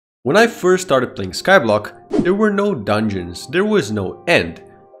When I first started playing Skyblock, there were no dungeons, there was no end,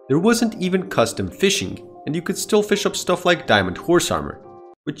 there wasn't even custom fishing, and you could still fish up stuff like diamond horse armor,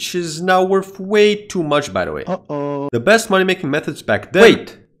 which is now worth way too much, by the way. The best money making methods back then—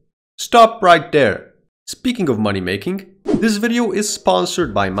 Wait! Stop right there! Speaking of money making, this video is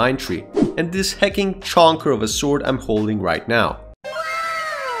sponsored by Mindtree and this hecking chonker of a sword I'm holding right now.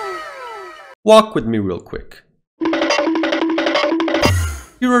 Walk with me real quick.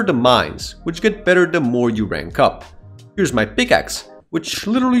 Here are the mines, which get better the more you rank up. Here's my pickaxe, which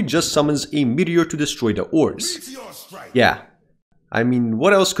literally just summons a meteor to destroy the ores. Yeah, I mean,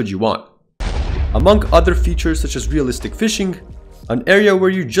 what else could you want? Among other features such as realistic fishing, an area where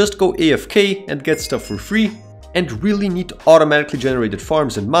you just go AFK and get stuff for free, and really neat automatically generated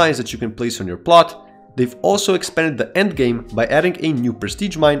farms and mines that you can place on your plot, they've also expanded the endgame by adding a new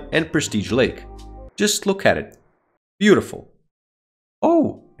prestige mine and prestige lake. Just look at it. Beautiful.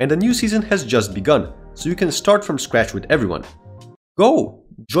 Oh, and the new season has just begun, so you can start from scratch with everyone. Go!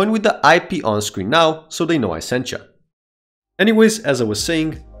 Join with the IP on screen now, so they know I sent ya. Anyways, as I was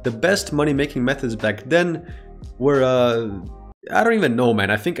saying, the best money making methods back then were, I don't even know, man.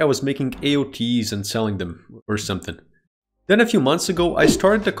 I think I was making AOTs and selling them or something. Then a few months ago, I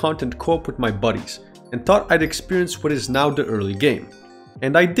started the content co-op with my buddies and thought I'd experience what is now the early game.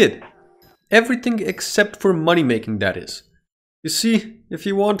 And I did. Everything except for money making, that is. You see, if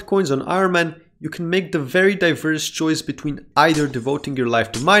you want coins on Iron Man, you can make the very diverse choice between either devoting your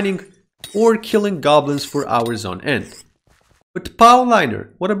life to mining or killing goblins for hours on end. But Powliner,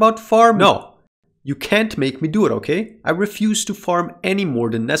 what about farm? No, you can't make me do it, okay? I refuse to farm any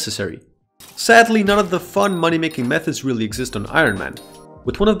more than necessary. Sadly, none of the fun money-making methods really exist on Iron Man,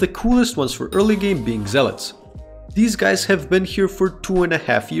 with one of the coolest ones for early game being Zealots. These guys have been here for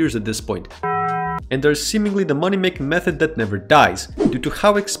 2.5 years at this point, and are seemingly the money-making method that never dies, due to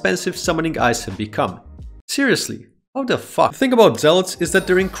how expensive summoning eyes have become. Seriously, how the fuck? The thing about Zealots is that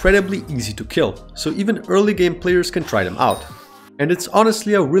they're incredibly easy to kill, so even early game players can try them out. And it's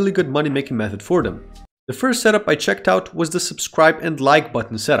honestly a really good money-making method for them. The first setup I checked out was the subscribe and like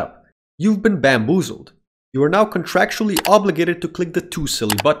button setup. You've been bamboozled. You are now contractually obligated to click the two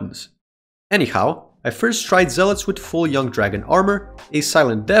silly buttons. Anyhow, I first tried Zealots with full Young Dragon armor, a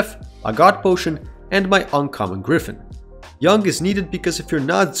Silent Death, a God Potion, and my Uncommon Griffin. Young is needed because if you're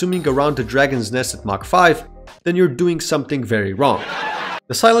not zooming around the dragon's nest at Mach 5, then you're doing something very wrong.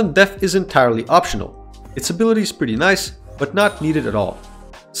 The Silent Death is entirely optional. Its ability is pretty nice, but not needed at all.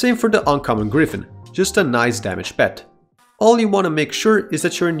 Same for the Uncommon Griffin, just a nice damage pet. All you want to make sure is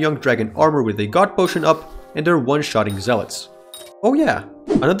that you're in Young Dragon armor with a God Potion up and are one-shotting Zealots. Oh yeah,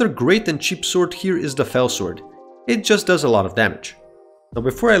 another great and cheap sword here is the Fell Sword. It just does a lot of damage. Now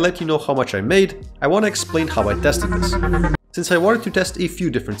before I let you know how much I made, I want to explain how I tested this. Since I wanted to test a few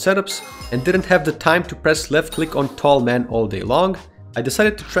different setups and didn't have the time to press left click on Tall Man all day long, I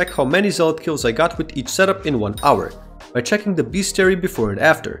decided to track how many Zealot kills I got with each setup in 1 hour, by checking the bestiary before and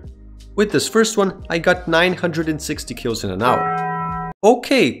after. With this first one, I got 960 kills in an hour.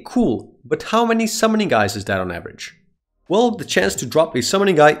 Okay, cool, but how many summoning eyes is that on average? Well, the chance to drop a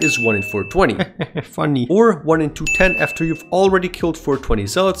summoning eye is 1 in 420. Funny. Or 1 in 210 after you've already killed 420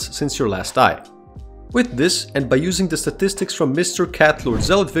 Zealots since your last eye. With this, and by using the statistics from Mr. Catlord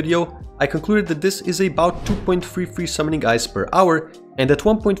Zealot video, I concluded that this is about 2.33 summoning eyes per hour, and at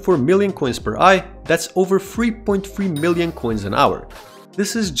 1.4 million coins per eye, that's over 3.3 million coins an hour.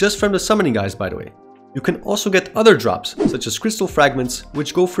 This is just from the summoning eyes, by the way. You can also get other drops, such as crystal fragments,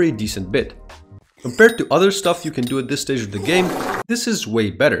 which go for a decent bit. Compared to other stuff you can do at this stage of the game, this is way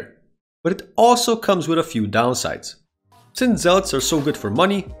better. But it also comes with a few downsides. Since Zealots are so good for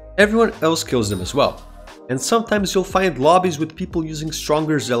money, everyone else kills them as well. And sometimes you'll find lobbies with people using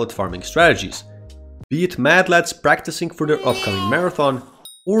stronger Zealot farming strategies. Be it mad lads practicing for their upcoming marathon,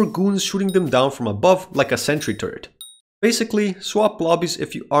 or goons shooting them down from above like a sentry turret. Basically, swap lobbies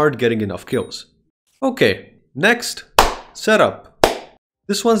if you aren't getting enough kills. Okay, next, setup.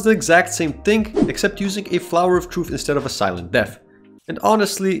 This one's the exact same thing, except using a Flower of Truth instead of a Silent Death. And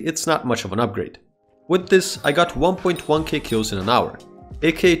honestly, it's not much of an upgrade. With this, I got 1.1k kills in an hour,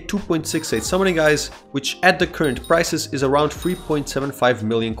 aka 2.68 summoning eyes, which at the current prices is around 3.75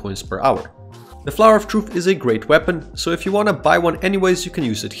 million coins per hour. The Flower of Truth is a great weapon, so if you want to buy one anyways, you can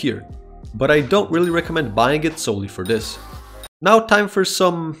use it here. But I don't really recommend buying it solely for this. Now time for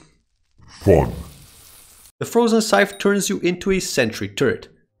some fun. The Frozen Scythe turns you into a sentry turret.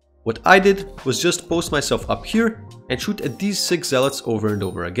 What I did was just post myself up here and shoot at these 6 Zealots over and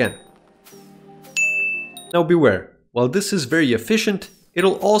over again. Now beware, while this is very efficient,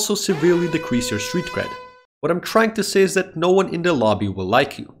 it'll also severely decrease your street cred. What I'm trying to say is that no one in the lobby will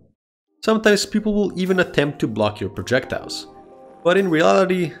like you. Sometimes people will even attempt to block your projectiles. But in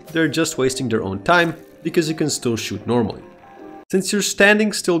reality, they're just wasting their own time because you can still shoot normally. Since you're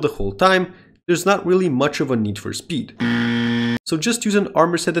standing still the whole time, there's not really much of a need for speed. So just use an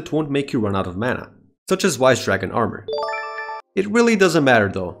armor set that won't make you run out of mana, such as Wise Dragon armor. It really doesn't matter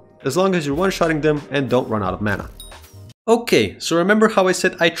though, as long as you're one-shotting them and don't run out of mana. Okay, so remember how I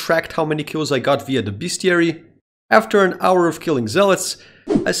said I tracked how many kills I got via the bestiary? After an hour of killing Zealots,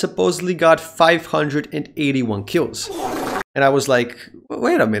 I supposedly got 581 kills. And I was like,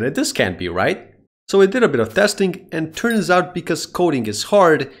 wait a minute, this can't be right. So I did a bit of testing, and turns out because coding is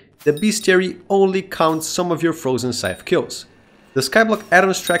hard, the bestiary only counts some of your Frozen Scythe kills. The Skyblock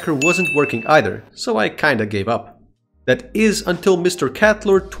add-ons tracker wasn't working either, so I kinda gave up. That is until Mr.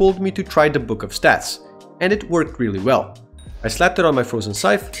 Catlord told me to try the Book of Stats, and it worked really well. I slapped it on my Frozen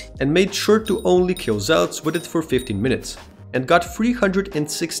Scythe and made sure to only kill Zealots with it for 15 minutes, and got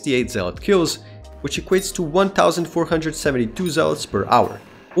 368 Zealot kills, which equates to 1472 Zealots per hour,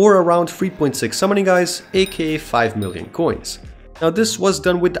 or around 3.6 summoning eyes, aka 5 million coins. Now this was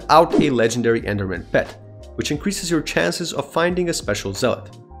done without a Legendary Enderman Pet, which increases your chances of finding a special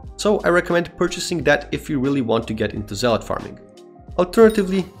Zealot. So I recommend purchasing that if you really want to get into Zealot farming.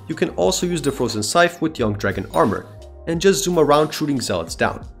 Alternatively, you can also use the Frozen Scythe with Young Dragon armor, and just zoom around shooting Zealots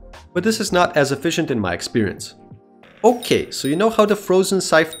down. But this is not as efficient in my experience. Okay, so you know how the Frozen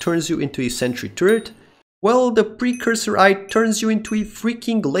Scythe turns you into a sentry turret? Well, the Precursor Eye turns you into a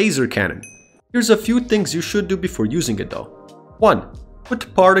freaking laser cannon. Here's a few things you should do before using it though. 1.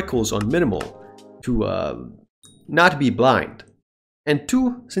 Put particles on minimal to not be blind. And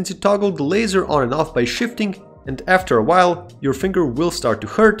 2. Since you toggle the laser on and off by shifting, and after a while your finger will start to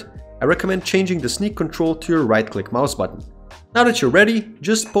hurt, I recommend changing the sneak control to your right click mouse button. Now that you're ready,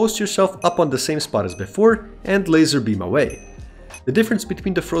 just post yourself up on the same spot as before and laser beam away. The difference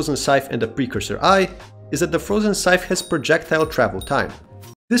between the Frozen Scythe and the Precursor Eye is that the Frozen Scythe has projectile travel time.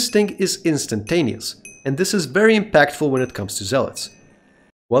 This thing is instantaneous, and this is very impactful when it comes to Zealots.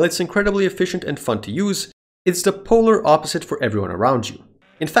 While it's incredibly efficient and fun to use, it's the polar opposite for everyone around you.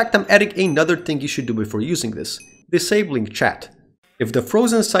 In fact, I'm adding another thing you should do before using this: disabling chat. If the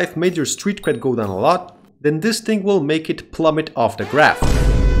Frozen Scythe made your street cred go down a lot, then this thing will make it plummet off the graph.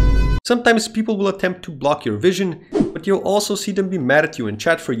 Sometimes people will attempt to block your vision, but you'll also see them be mad at you in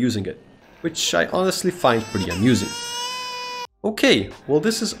chat for using it, which I honestly find pretty amusing. Okay, well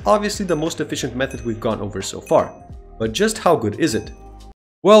this is obviously the most efficient method we've gone over so far, but just how good is it?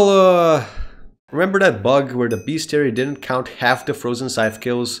 Well, remember that bug where the bestiary didn't count half the Frozen Scythe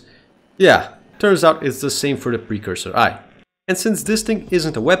kills? Yeah, turns out it's the same for the Precursor Eye. And since this thing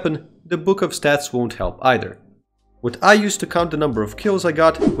isn't a weapon, the Book of Stats won't help either. What I used to count the number of kills I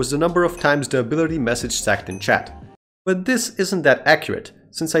got was the number of times the ability message stacked in chat. But this isn't that accurate,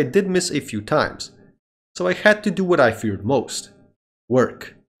 since I did miss a few times. So I had to do what I feared most: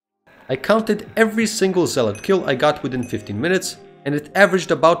 work. I counted every single Zealot kill I got within 15 minutes, and it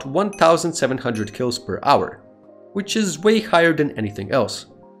averaged about 1700 kills per hour, which is way higher than anything else.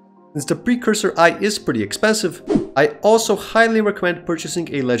 Since the Precursor Eye is pretty expensive, I also highly recommend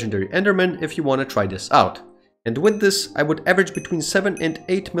purchasing a Legendary Enderman if you want to try this out. And with this, I would average between 7 and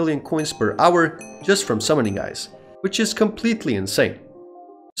 8 million coins per hour just from summoning eyes, which is completely insane.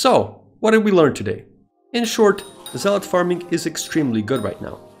 So, what did we learn today? In short, Zealot farming is extremely good right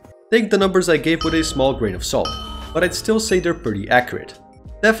now. Take the numbers I gave with a small grain of salt, but I'd still say they're pretty accurate.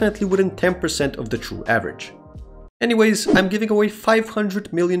 Definitely within 10% of the true average. Anyways, I'm giving away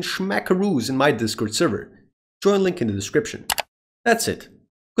 500 million schmackaroos in my Discord server. Join link in the description. That's it.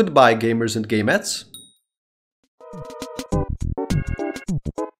 Goodbye gamers and gamettes.